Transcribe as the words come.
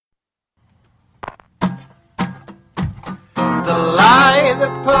The lie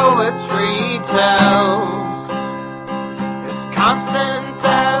that poetry tells is constant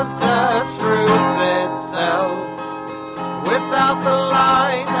as the truth itself. Without the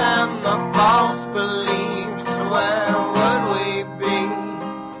lies and the false beliefs, where would we be?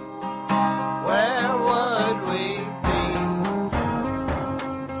 Where would we be?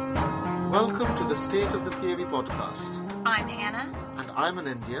 Welcome to the State of the Theory podcast. I'm Hannah. And I'm an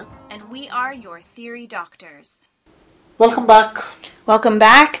India. And we are your theory doctors. Welcome back. Welcome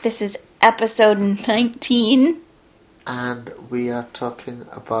back. This is episode 19. And we are talking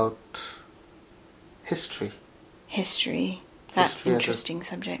about history. History. That History interesting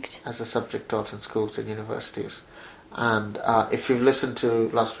subject. As a subject taught in schools and universities. And if you've listened to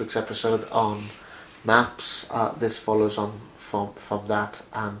last week's episode on maps, this follows on from that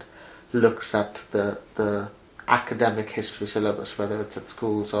and looks at the academic history syllabus, whether it's at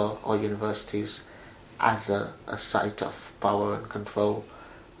schools or universities, as a site of power and control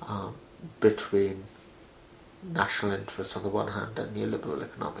between national interests on the one hand and neoliberal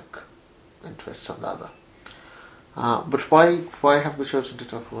economic interests on the other. But why have we chosen to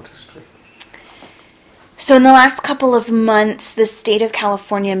talk about history? So in the last couple of months, the state of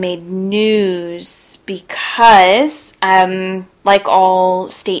California made news because, like all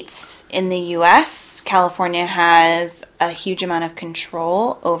states in the U.S., California has a huge amount of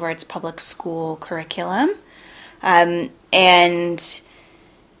control over its public school curriculum. And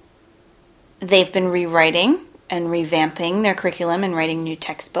they've been rewriting and revamping their curriculum and writing new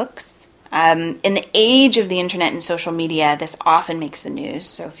textbooks. In the age of the internet and social media, this often makes the news.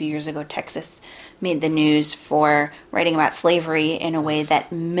 So a few years ago, Texas made the news for writing about slavery in a way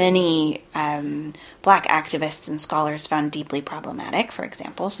that many black activists and scholars found deeply problematic, for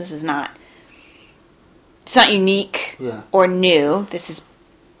example. So this is not unique or new. This is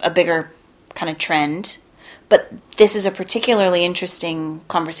a bigger kind of trend. But this is a particularly interesting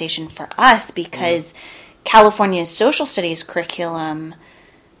conversation for us because California's social studies curriculum,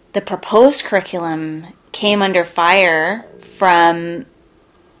 the proposed curriculum, came under fire from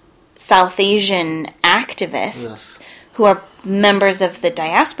South Asian activists who are members of the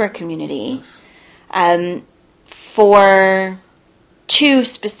diaspora community for two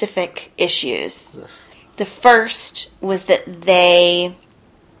specific issues. The first was that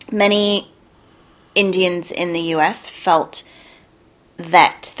many Indians in the U.S. felt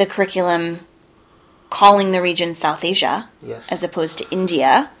that the curriculum calling the region South Asia as opposed to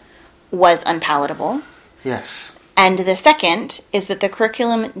India was unpalatable. Yes. And the second is that the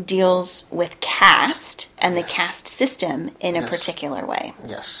curriculum deals with caste and the caste system in a particular way.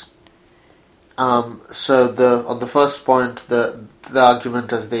 Yes. So on the first point, the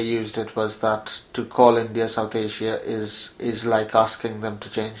argument as they used it was that to call India South Asia is like asking them to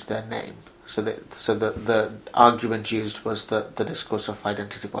change their name. So the argument used was the discourse of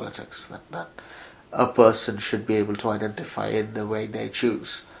identity politics, that a person should be able to identify in the way they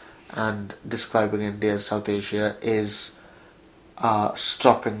choose. And describing India as South Asia is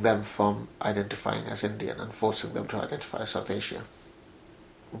stopping them from identifying as Indian and forcing them to identify as South Asia.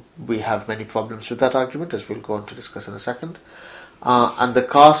 We have many problems with that argument, as we'll go on to discuss in a second. And the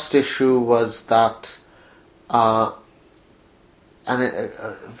caste issue was that, and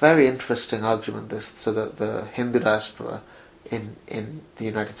a very interesting argument, so the Hindu diaspora in the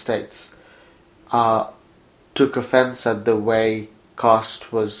United States took offense at the way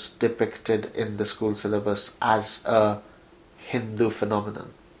caste was depicted in the school syllabus as a Hindu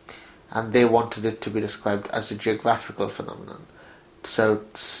phenomenon, and they wanted it to be described as a geographical phenomenon. So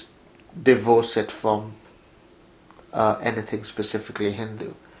divorce it from anything specifically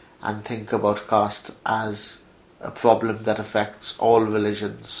Hindu and think about caste as a problem that affects all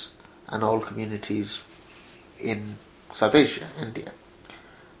religions and all communities in South Asia, India.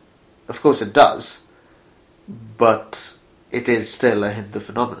 Of course it does, but it is still a Hindu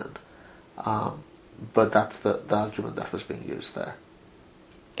phenomenon. But that's the argument that was being used there.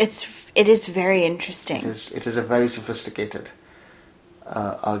 It is very interesting. It is a very sophisticated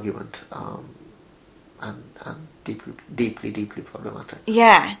argument and deeply problematic.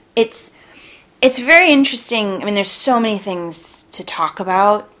 Yeah, it's very interesting. I mean, there's so many things to talk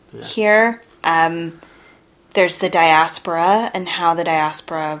about here. There's the diaspora and how the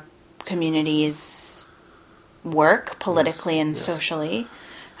diaspora communities work politically and socially,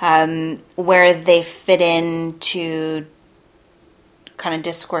 where they fit into kind of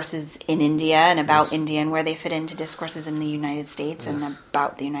discourses in India and about India, and where they fit into discourses in the United States and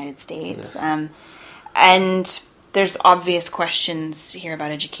about the United States. And there's obvious questions here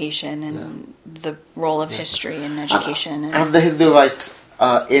about education and the role of history in education. And the Hindu rights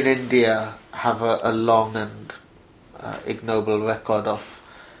in India have a long and ignoble record of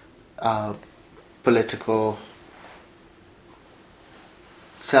political,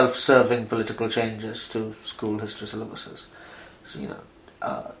 self-serving political changes to school history syllabuses. So,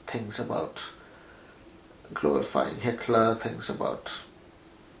 things about glorifying Hitler, things about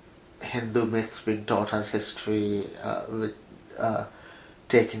Hindu myths being taught as history,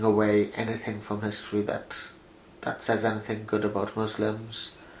 taking away anything from history that says anything good about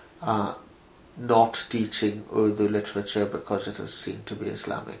Muslims, not teaching Urdu literature because it is seen to be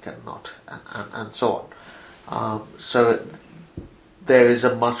Islamic and not, and so on. So there is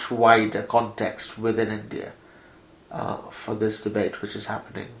a much wider context within India for this debate, which is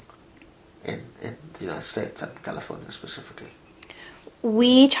happening in the United States and California specifically.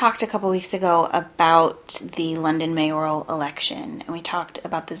 We talked a couple weeks ago about the London mayoral election, and we talked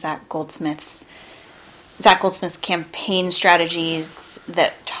about the Zach Goldsmith's campaign strategies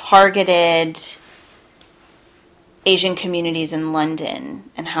that targeted Asian communities in London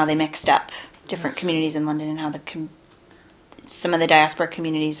and how they mixed up different communities in London, and how some of the diaspora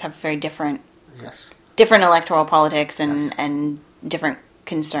communities have very different electoral politics and different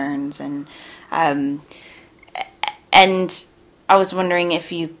concerns, and I was wondering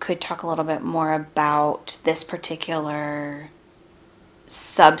if you could talk a little bit more about this particular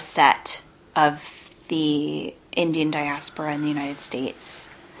subset of the Indian diaspora in the United States,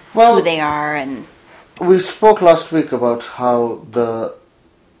 who they are, and we spoke last week about how the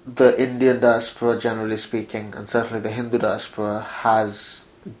Indian diaspora, generally speaking, and certainly the Hindu diaspora, has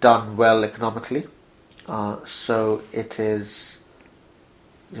done well economically. So it is,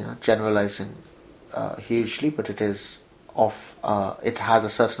 generalizing hugely, but it is it has a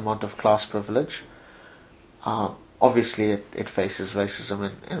certain amount of class privilege. Obviously, it faces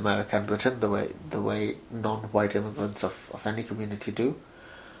racism in America and Britain the way non-white immigrants of any community do.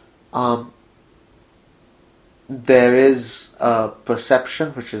 There is a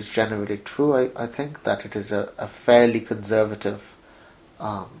perception, which is generally true, I think, that it is a fairly conservative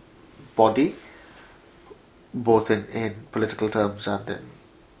body, both in political terms and in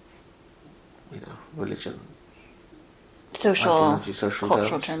religion, social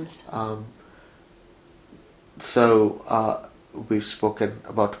cultural terms. terms. So we've spoken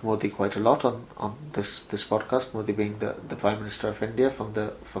about Modi quite a lot on this podcast. Modi being the Prime Minister of India from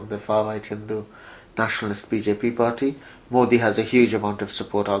the far right Hindu nationalist BJP party. Modi has a huge amount of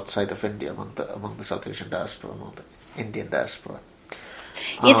support outside of India among the South Asian diaspora, among the Indian diaspora.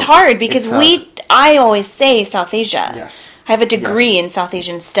 It's hard because I always say South Asia. Yes. I have a degree in South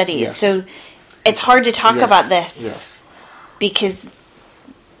Asian studies, Yes. so it's hard to talk about this. Yes. Because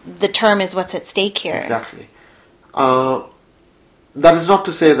the term is what's at stake here. Exactly. That is not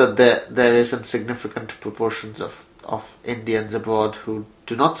to say that there isn't significant proportions of Indians abroad who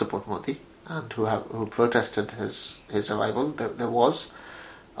do not support Modi and who protested his arrival. There was,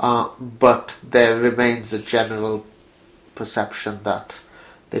 but there remains a general perception that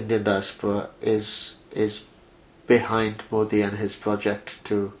the Indian diaspora is behind Modi and his project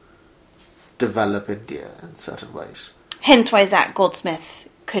to develop India in certain ways. Hence why Zach Goldsmith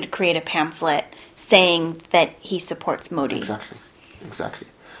could create a pamphlet saying that he supports Modi. Exactly.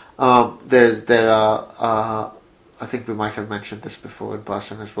 There are, I think we might have mentioned this before in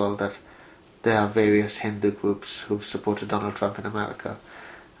passing as well, that there are various Hindu groups who've supported Donald Trump in America,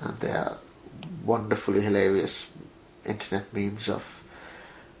 and there are wonderfully hilarious internet memes of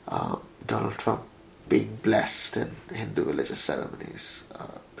Donald Trump being blessed in Hindu religious ceremonies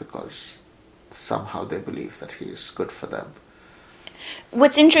because somehow they believe that he is good for them.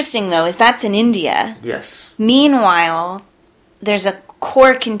 What's interesting, though, is that's in India. Yes. Meanwhile, there's a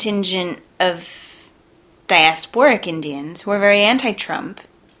core contingent of diasporic Indians who are very anti-Trump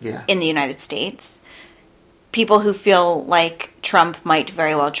in the United States. People who feel like Trump might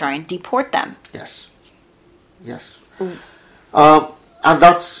very well try and deport them. Yes. And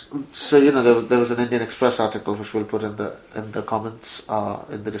that's so. There was an Indian Express article which we'll put in the comments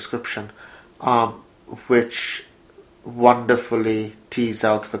in the description, which wonderfully tease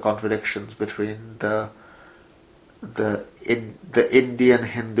out the contradictions between the Indian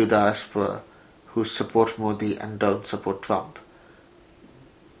Hindu diaspora who support Modi and don't support Trump,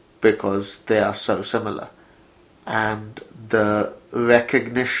 because they are so similar, and the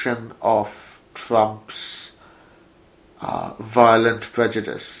recognition of Trump's violent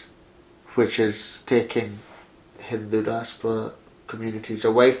prejudice, which is taking Hindu diaspora communities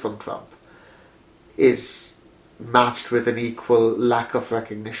away from Trump, is matched with an equal lack of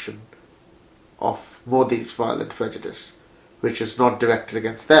recognition of Modi's violent prejudice, which is not directed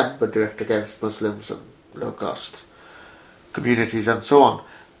against them, but directed against Muslims and low-caste communities and so on.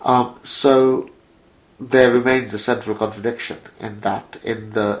 So there remains a central contradiction in that,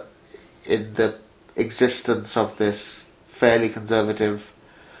 in the existence of this fairly conservative,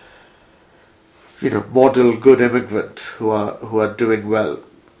 model good immigrant who are doing well,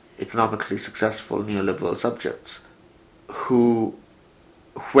 economically successful neoliberal subjects, who,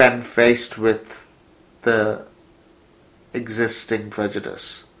 when faced with the existing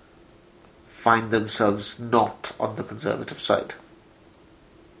prejudice, find themselves not on the conservative side.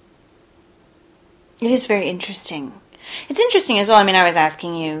 It is very interesting. It's interesting as well. I mean, I was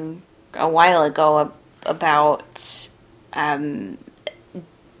asking you a while ago about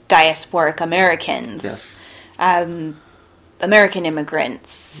diasporic Americans, Yes. American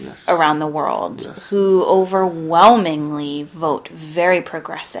immigrants Yes. around the world Yes. who overwhelmingly vote very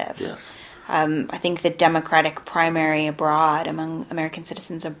progressive. Yes. I think the Democratic primary abroad, among American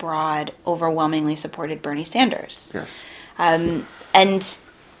citizens abroad, overwhelmingly supported Bernie Sanders. Yes. And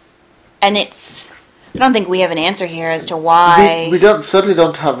it's, I don't think we have an answer here as to why. We certainly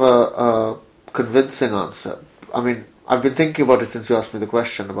don't have a convincing answer. I mean, I've been thinking about it since you asked me the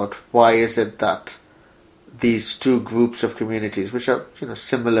question about why is it that these two groups of communities, which are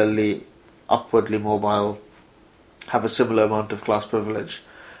similarly upwardly mobile, have a similar amount of class privilege,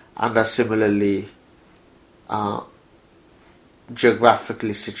 and are similarly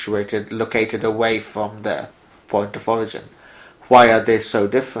geographically situated, located away from their point of origin. Why are they so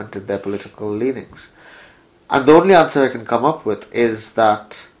different in their political leanings? And the only answer I can come up with is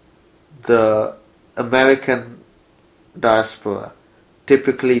that the American diaspora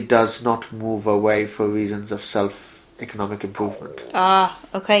typically does not move away for reasons of self-economic improvement.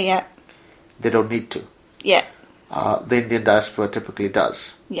 Okay, yeah. They don't need to. Yeah. The Indian diaspora typically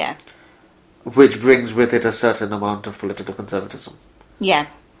does. Yeah. Which brings with it a certain amount of political conservatism. Yeah.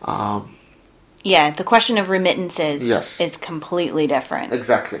 Yeah, the question of remittances Yes. is completely different.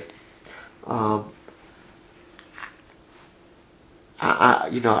 Exactly. I'm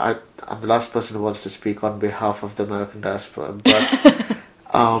the last person who wants to speak on behalf of the American diaspora, but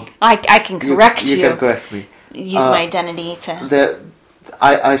I can correct you. You can correct me. Use my identity to...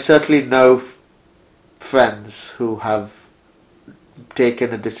 I certainly know friends who have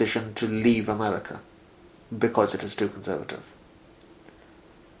taken a decision to leave America because it is too conservative.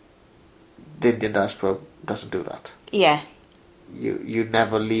 The Indian diaspora doesn't do that. Yeah. You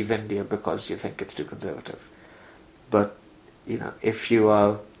never leave India because you think it's too conservative. But, if you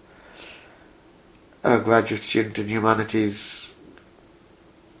are a graduate student in humanities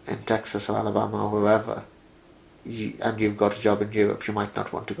in Texas or Alabama or wherever, and you've got a job in Europe, you might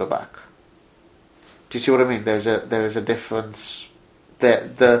not want to go back. Do you see what I mean? There is a difference.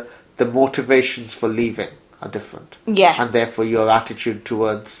 The motivations for leaving are different. Yes. And therefore your attitude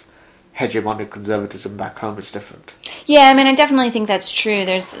towards hegemonic conservatism back home is different. Yeah, I mean, I definitely think that's true.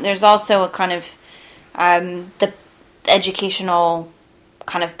 There's also a kind of the educational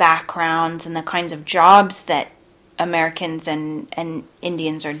kind of backgrounds and the kinds of jobs that Americans and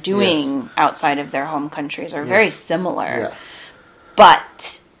Indians are doing outside of their home countries are very similar. Yeah.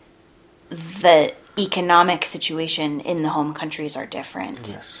 But the economic situation in the home countries are different.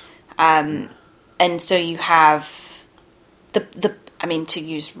 Yes. And so you have I mean, to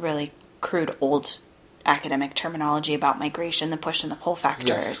use really crude old academic terminology about migration, the push and the pull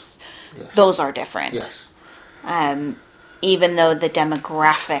factors, Yes. those are different. Yes. Even though the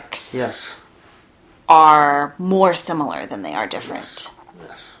demographics Yes. are more similar than they are different.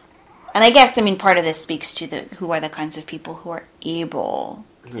 Yes. And I guess, I mean, part of this speaks to who are the kinds of people who are able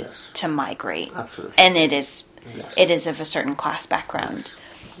Yes. to migrate. Absolutely. And it is of a certain class background.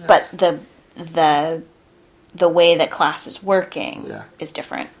 Yes. But the way that class is working is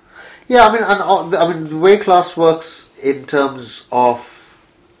different. Yeah, I mean, the way class works in terms of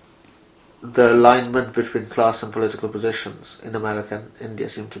the alignment between class and political positions in America and India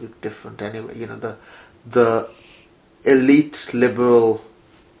seem to be different anyway. The elite liberal,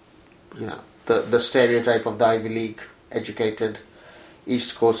 the stereotype of the Ivy League educated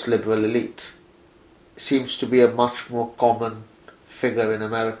East Coast liberal elite seems to be a much more common figure in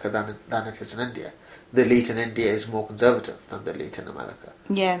America than it is in India. The elite in India is more conservative than the elite in America.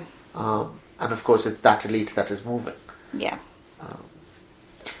 Yeah. And of course, it's that elite that is moving. Yeah.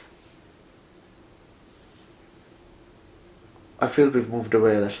 I feel we've moved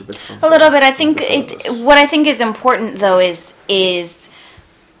away a little bit from... A little bit. I think what I think is important, though, is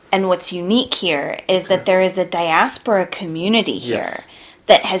and what's unique here is that there is a diaspora community here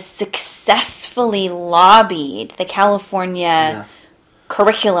that has successfully lobbied the California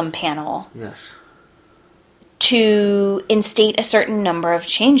curriculum panel to instate a certain number of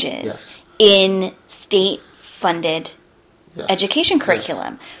changes in state-funded education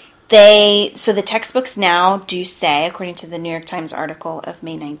curriculum. So the textbooks now do say, according to the New York Times article of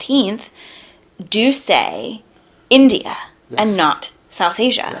May 19th, do say India and not South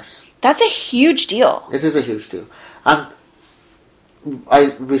Asia. Yes. That's a huge deal. It is a huge deal. And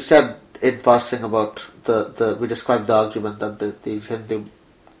we said in passing about we described the argument that these Hindu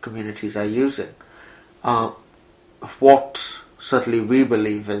communities are using. What certainly we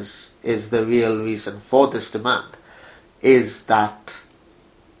believe is the real reason for this demand is that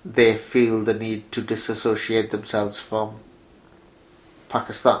they feel the need to disassociate themselves from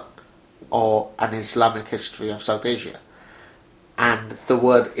Pakistan or an Islamic history of South Asia. And the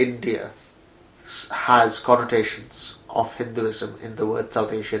word India has connotations of Hinduism in the word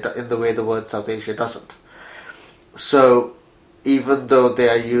South Asia, in the way the word South Asia doesn't. So even though they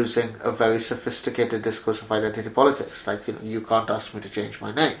are using a very sophisticated discourse of identity politics, like, you can't ask me to change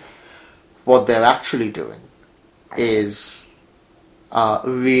my name, what they're actually doing is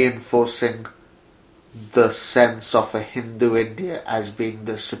reinforcing the sense of a Hindu India as being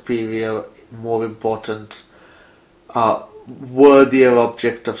the superior, more important, worthier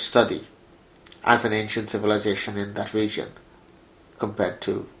object of study as an ancient civilization in that region compared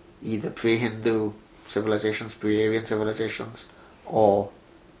to either pre-Hindu civilizations, pre-Aryan civilizations, or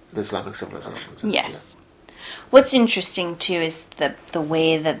the Islamic civilizations. Yes. What's interesting too is the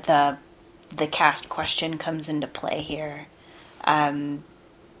way that the caste question comes into play here.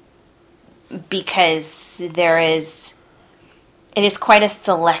 Because it is quite a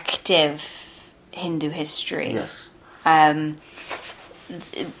selective Hindu history. Yes. That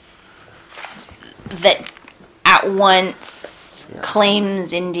at once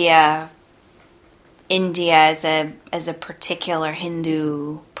claims India as a particular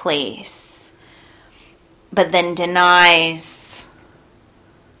Hindu place, but then denies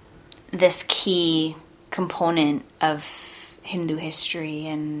this key component of Hindu history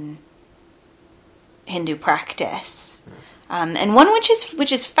and Hindu practice, and one which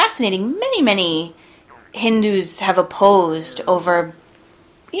is fascinating. Many Hindus have opposed over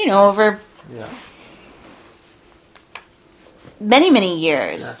many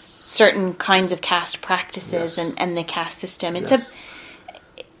years certain kinds of caste practices and the caste system.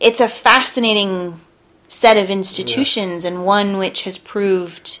 It's a fascinating set of institutions, and one which has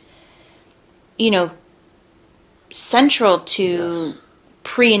proved central to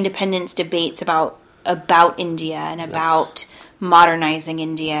pre-independence debates about India and about modernizing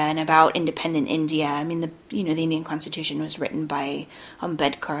India and about independent India. I mean, the Indian Constitution was written by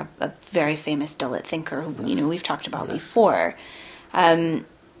Ambedkar, a very famous Dalit thinker who we've talked about before, and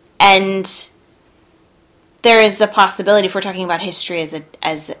there is the possibility, if we're talking about history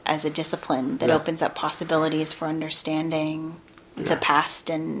as a discipline, that opens up possibilities for understanding the past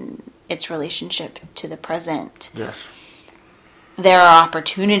and its relationship to the present. Yes. There are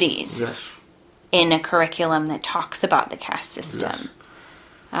opportunities in a curriculum that talks about the caste system,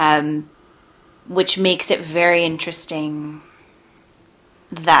 which makes it very interesting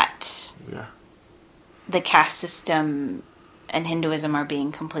that the caste system and Hinduism are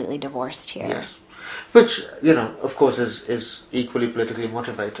being completely divorced here. Yes. Which, of course is equally politically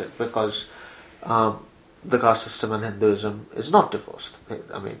motivated, because the caste system and Hinduism is not divorced.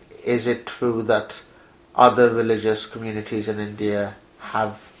 I mean, is it true that other religious communities in India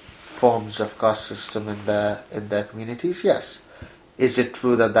have forms of caste system in their communities? Yes. Is it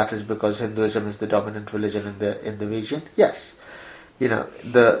true that is because Hinduism is the dominant religion in the region? Yes.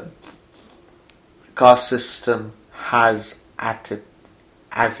 The caste system has the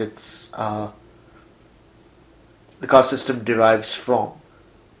caste system derives from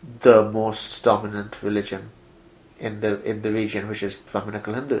the most dominant religion in the region, which is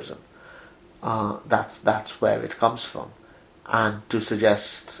Brahminical Hinduism. That's where it comes from, and to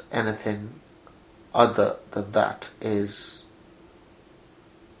suggest anything other than that is,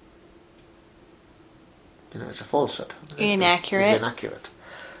 it's a falsehood. Inaccurate. It's inaccurate.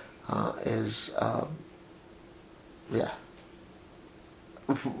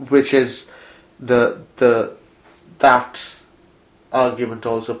 Which is that argument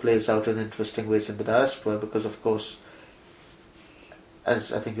also plays out in interesting ways in the diaspora, because of course,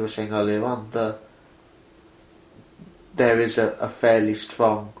 as I think you were saying earlier on, there is a fairly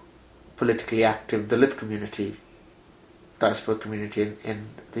strong politically active Dalit community, diaspora community in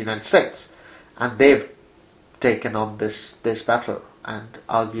the United States, and they've taken on this battle and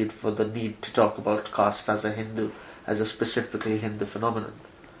argued for the need to talk about caste as a specifically Hindu phenomenon.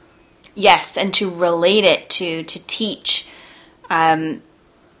 Yes, and to relate it to teach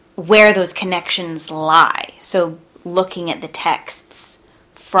where those connections lie. So looking at the texts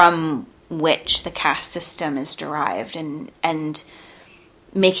from which the caste system is derived, and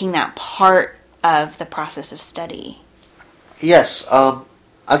making that part of the process of study. Yes, I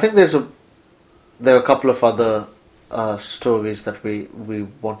think there are a couple of other stories that we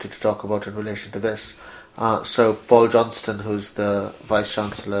wanted to talk about in relation to this. So Paul Johnston, who's the Vice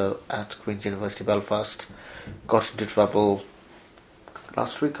Chancellor at Queen's University Belfast, got into trouble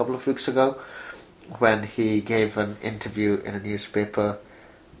last week, a couple of weeks ago, when he gave an interview in a newspaper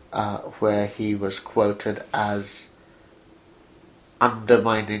where he was quoted as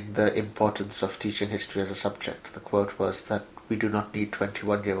undermining the importance of teaching history as a subject. The quote was that we do not need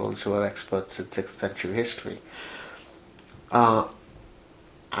 21-year-olds who are experts in 6th century history. And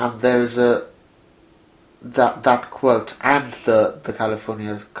there is that quote and the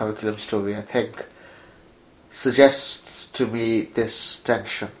California curriculum story, I think, suggests to me this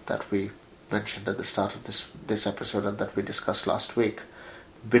tension that we mentioned at the start of this episode and that we discussed last week,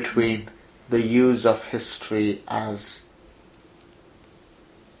 between the use of history as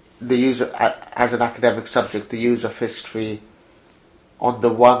an academic subject, the use of history on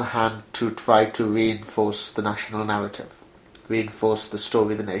the one hand to try to reinforce the national narrative, reinforce the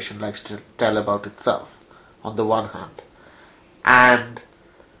story the nation likes to tell about itself, on the one hand, and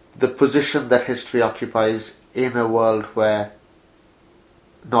the position that history occupies in a world where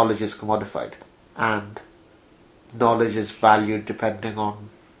knowledge is commodified and knowledge is valued depending on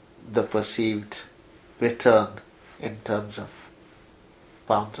the perceived return in terms of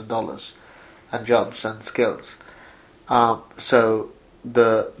pounds and dollars and jobs and skills. So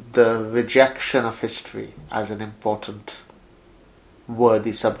the rejection of history as an important,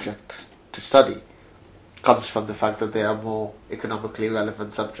 worthy subject to study comes from the fact that they are more economically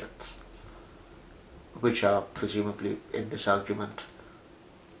relevant subjects, which are presumably, in this argument,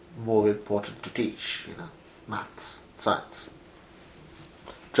 more important to teach, maths, science,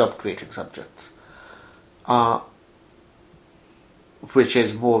 job-creating subjects, which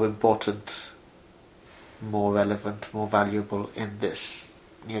is more important, more relevant, more valuable in this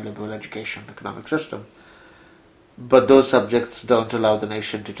neoliberal education economic system. But those subjects don't allow the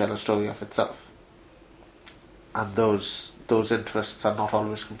nation to tell a story of itself. And those interests are not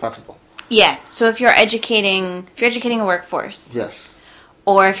always compatible. Yeah, so if you're educating a workforce, yes,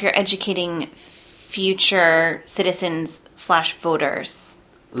 or if you're educating future citizens / voters,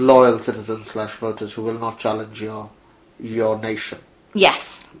 loyal citizens / voters who will not challenge your nation,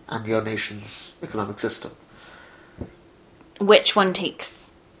 yes, and your nation's economic system, which one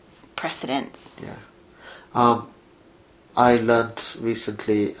takes precedence? Yeah. I learnt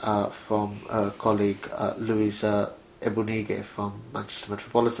recently from a colleague, Louisa Ebunige from Manchester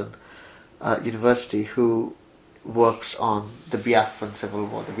Metropolitan University, who works on the Biafran Civil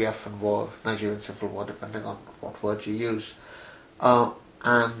War, the Biafran War, Nigerian Civil War, depending on what word you use.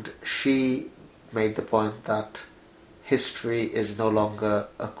 And she made the point that history is no longer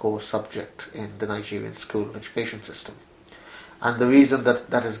a core subject in the Nigerian school education system. And the reason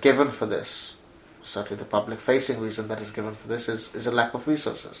that is given for this, certainly the public-facing reason that is given for this, is a lack of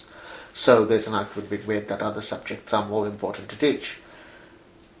resources. So there's an argument being made that other subjects are more important to teach.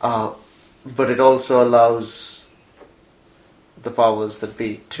 But it also allows the powers that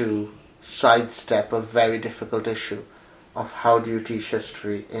be to sidestep a very difficult issue of how do you teach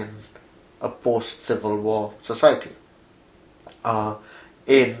history in a post-Civil War society.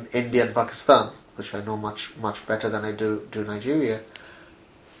 In India and Pakistan, which I know much better than I do Nigeria,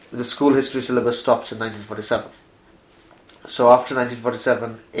 the school history syllabus stops in 1947. So after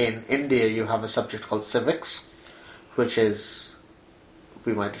 1947, in India, you have a subject called civics, which is,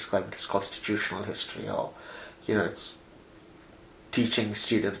 we might describe it as constitutional history, or, it's teaching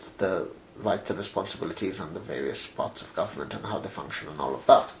students the rights and responsibilities and the various parts of government and how they function and all of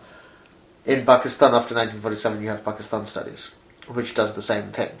that. In Pakistan, after 1947, you have Pakistan Studies, which does the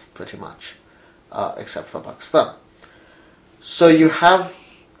same thing, pretty much, except for Pakistan. So you have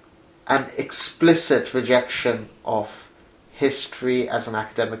an explicit rejection of history as an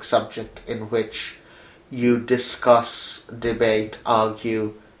academic subject in which you discuss, debate,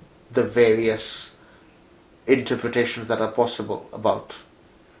 argue the various interpretations that are possible about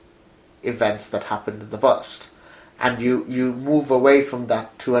events that happened in the past. And you move away from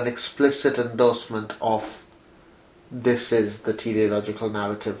that to an explicit endorsement of this is the teleological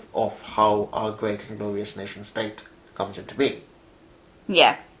narrative of how our great and glorious nation state comes into being.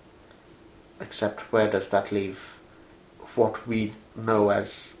 Yeah. Except where does that leave what we know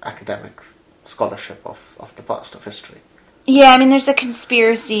as academic scholarship of the past, of history? Yeah, I mean, there's a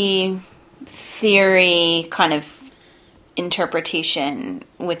conspiracy theory kind of interpretation,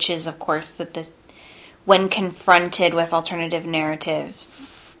 which is, of course, that when confronted with alternative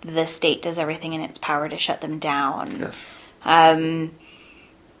narratives, the state does everything in its power to shut them down. Yes.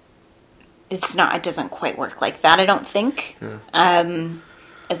 it doesn't quite work like that, I don't think.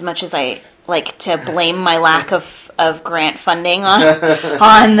 As much as I like to blame my lack of grant funding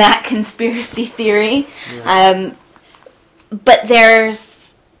on that conspiracy theory. But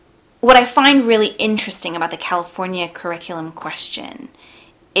there's what I find really interesting about the California curriculum question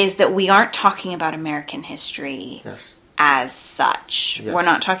is that we aren't talking about American history as such. We're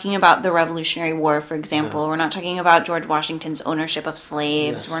not talking about the Revolutionary War, for example. We're not talking about George Washington's ownership of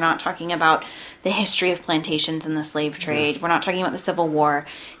slaves. We're not talking about the history of plantations and the slave trade. We're not talking about the Civil War.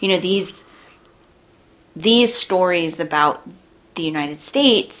 You know, these stories about the United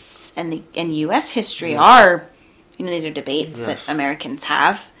States and U.S. history are, you know, these are debates that Americans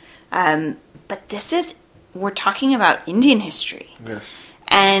have. But we're talking about Indian history.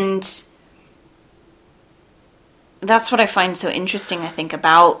 And that's what I find so interesting, I think,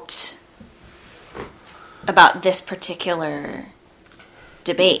 about this particular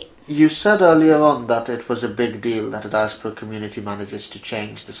debate. You said earlier on that it was a big deal that a diaspora community manages to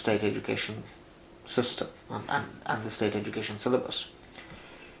change the state education system and the state education syllabus.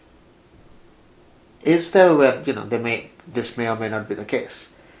 Is there a way, you know, this may or may not be the case.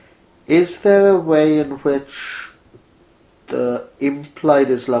 Is there a way in which the implied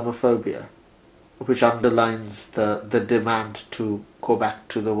Islamophobia, which underlines the demand to go back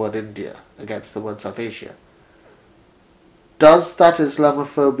to the word India against the word South Asia, does that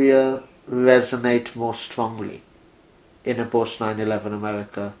Islamophobia resonate more strongly in a post 9/11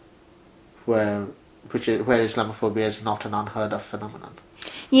 America where Islamophobia is not an unheard of phenomenon?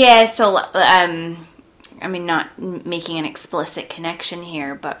 Yeah, so I mean, not making an explicit connection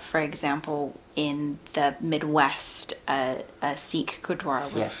here, but for example, in the Midwest, a Sikh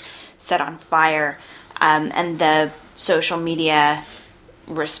Gurdwara was set on fire, and the social media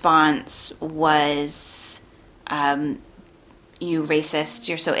response was, you racist,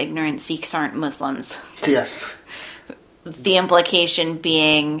 you're so ignorant, Sikhs aren't Muslims. Yes. The implication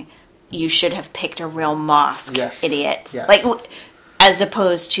being, you should have picked a real mosque, idiots. Yes. Like, as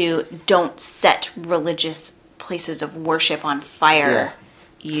opposed to, don't set religious places of worship on fire,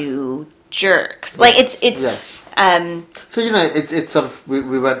 you jerks. Like, it's so, you know, it's sort of,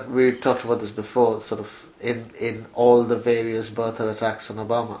 we talked about this before, sort of, in all the various birther attacks on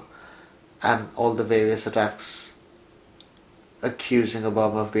Obama, and all the various attacks accusing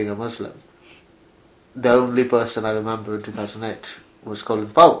Obama of being a Muslim, the only person I remember in 2008 was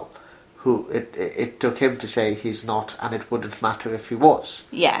Colin Powell, who it took him to say he's not, and it wouldn't matter if he was.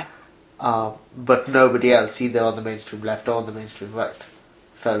 Yeah. But nobody else, either on the mainstream left or on the mainstream right,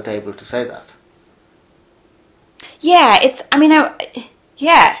 felt able to say that. Yeah, it's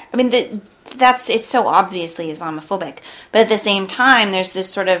so obviously Islamophobic, but at the same time, there's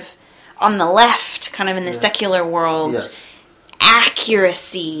this sort of, on the left, kind of in the secular world,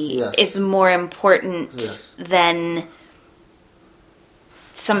 accuracy is more important than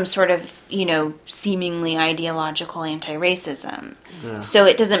some sort of, you know, seemingly ideological anti-racism. So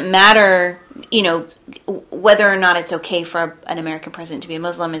it doesn't matter, you know, whether or not it's okay for an American president to be a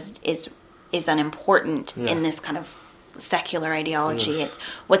Muslim is unimportant in this kind of secular ideology. It's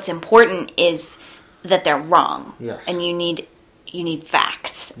what's important is that they're wrong, and you need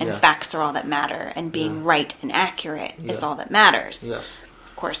facts, and facts are all that matter, and being right and accurate is all that matters.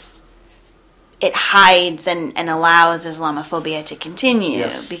 Of course, it hides and allows Islamophobia to continue,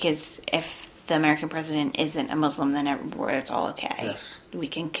 because if the American president isn't a Muslim, then it's all okay. We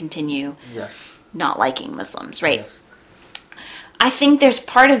can continue not liking Muslims, right? I think there's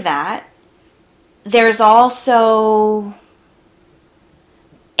part of that. There's also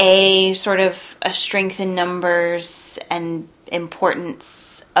a sort of a strength in numbers and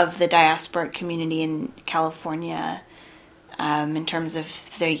importance of the diasporic community in California in terms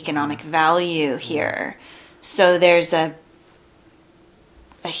of their economic value here. So there's a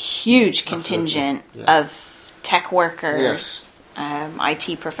huge contingent of tech workers,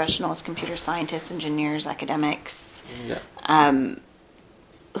 IT professionals, computer scientists, engineers, academics,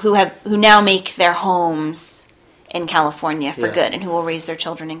 who now make their homes in California for good, and who will raise their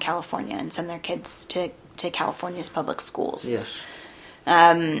children in California and send their kids to California's public schools.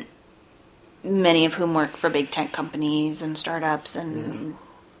 Many of whom work for big tech companies and startups and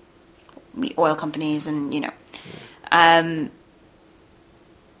oil companies, and, you know. And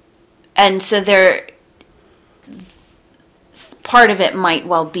so part of it might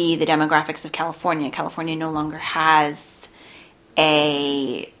well be the demographics of California. California no longer has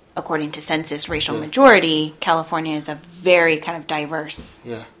according to census, racial majority. California is a very kind of diverse,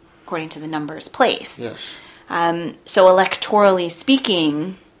 according to the numbers, place. So electorally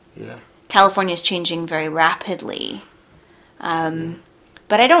speaking, California is changing very rapidly. But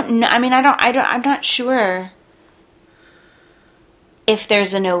But I don't know. I mean, I'm not sure if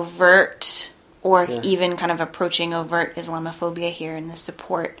there's an overt or even kind of approaching overt Islamophobia here in the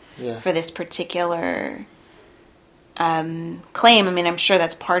support for this particular claim. I mean, I'm sure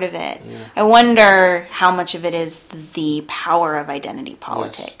that's part of it. Yeah. I wonder how much of it is the power of identity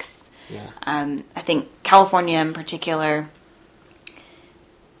politics. Yes. I think California in particular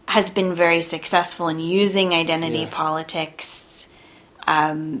has been very successful in using identity politics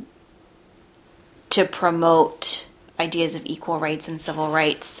to promote ideas of equal rights and civil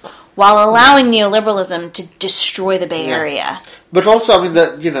rights while allowing neoliberalism to destroy the Bay Area. But also, I mean,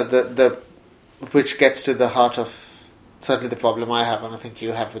 the which gets to the heart of certainly the problem I have, and I think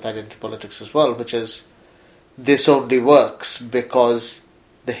you have with identity politics as well, which is this only works because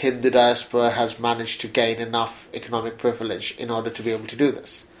the Hindu diaspora has managed to gain enough economic privilege in order to be able to do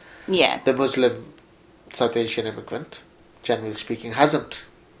this. Yeah. The Muslim South Asian immigrant, generally speaking, hasn't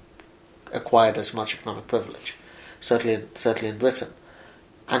acquired as much economic privilege, certainly in Britain,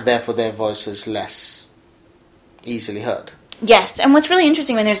 and therefore their voice is less easily heard. Yes, and what's really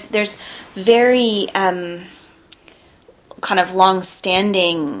interesting, I mean, there's very kind of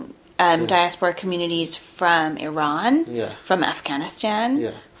long-standing diaspora communities from Iran, from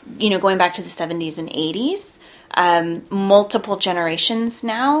Afghanistan, going back to the 70s and 80s. Multiple generations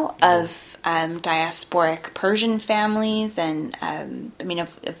now of diasporic Persian families and,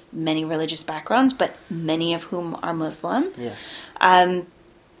 of many religious backgrounds, but many of whom are Muslim. Yes.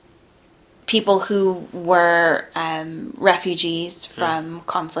 People who were refugees from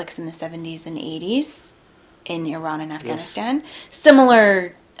conflicts in the 70s and 80s in Iran and Afghanistan. Yes.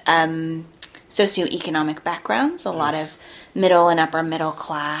 Similar socioeconomic backgrounds, a lot of middle and upper middle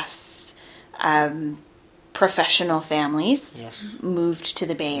class professional families moved to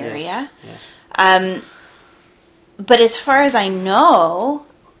the Bay Area. Yes. But as far as I know,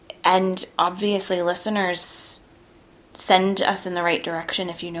 and obviously listeners send us in the right direction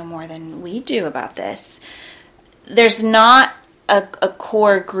if you know more than we do about this, there's not a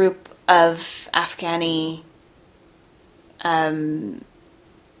core group of Afghani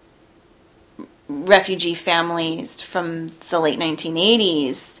refugee families from the late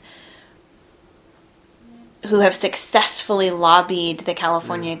 1980s who have successfully lobbied the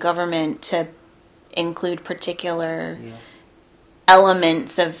California government to include particular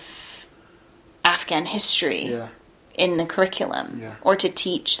elements of Afghan history in the curriculum, or to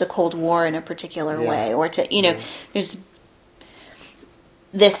teach the Cold War in a particular way, or to, this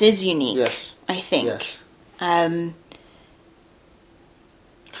is unique, I think. Yes.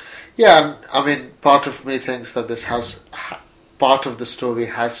 I mean, part of me thinks that this part of the story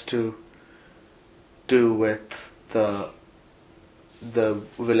has to do with the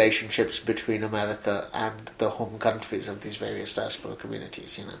relationships between America and the home countries of these various diaspora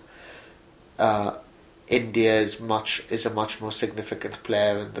communities. India is a much more significant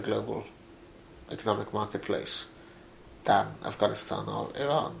player in the global economic marketplace than Afghanistan or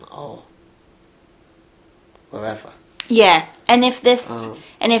Iran or wherever. Yeah, and if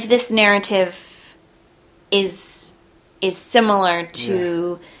this narrative is similar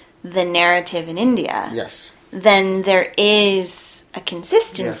to the narrative in India, then there is a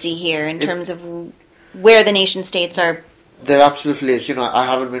consistency here in terms of where the nation states are. There absolutely is. I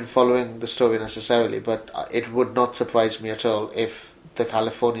haven't been following the story necessarily, but it would not surprise me at all if the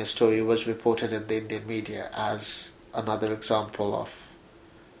California story was reported in the Indian media as another example of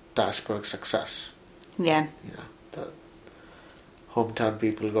diasporic success. Yeah. The hometown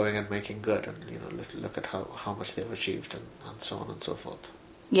people going and making good, and look at how much they've achieved, and so on and so forth.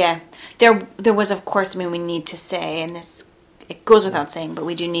 Yeah, there was, of course, we need to say, and this, it goes without saying, but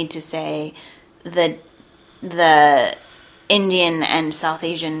we do need to say that the Indian and South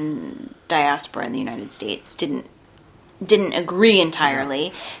Asian diaspora in the United States didn't agree entirely.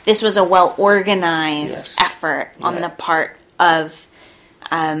 No. This was a well-organized effort on the part of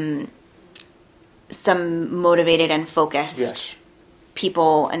some motivated and focused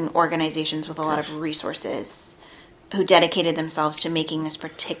people and organizations with a lot of resources who dedicated themselves to making this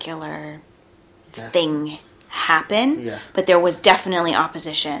particular thing happen. Yeah. But there was definitely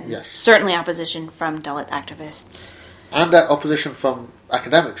opposition. Yes. Certainly opposition from Dalit activists. And opposition from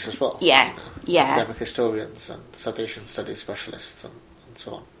academics as well. Yeah. Academic historians and South Asian studies specialists and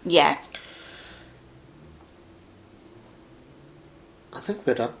so on. Yeah. I think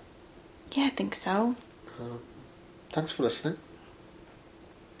we're done. Yeah, I think so. Thanks for listening.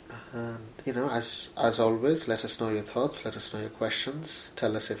 And, as always, let us know your thoughts, let us know your questions,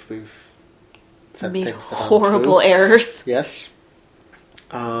 tell us if we've said things that horrible errors. Yes.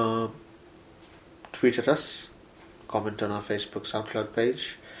 Tweet at us, comment on our Facebook, SoundCloud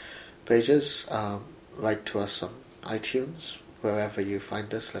pages. Write to us on iTunes, wherever you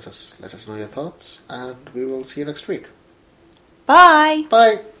find us. Let us know your thoughts, and we will see you next week. Bye!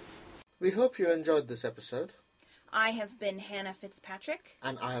 Bye! We hope you enjoyed this episode. I have been Hannah Fitzpatrick.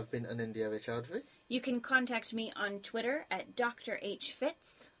 And I have been Anindya Vichowdhury. You can contact me on Twitter at Dr. H.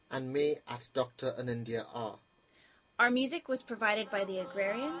 Fitz. And me at Dr. Anindya R. Our music was provided by the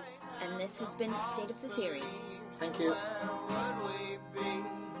Agrarians, and this has been State of the Theory. Thank you. Where would we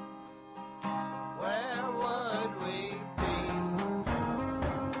be?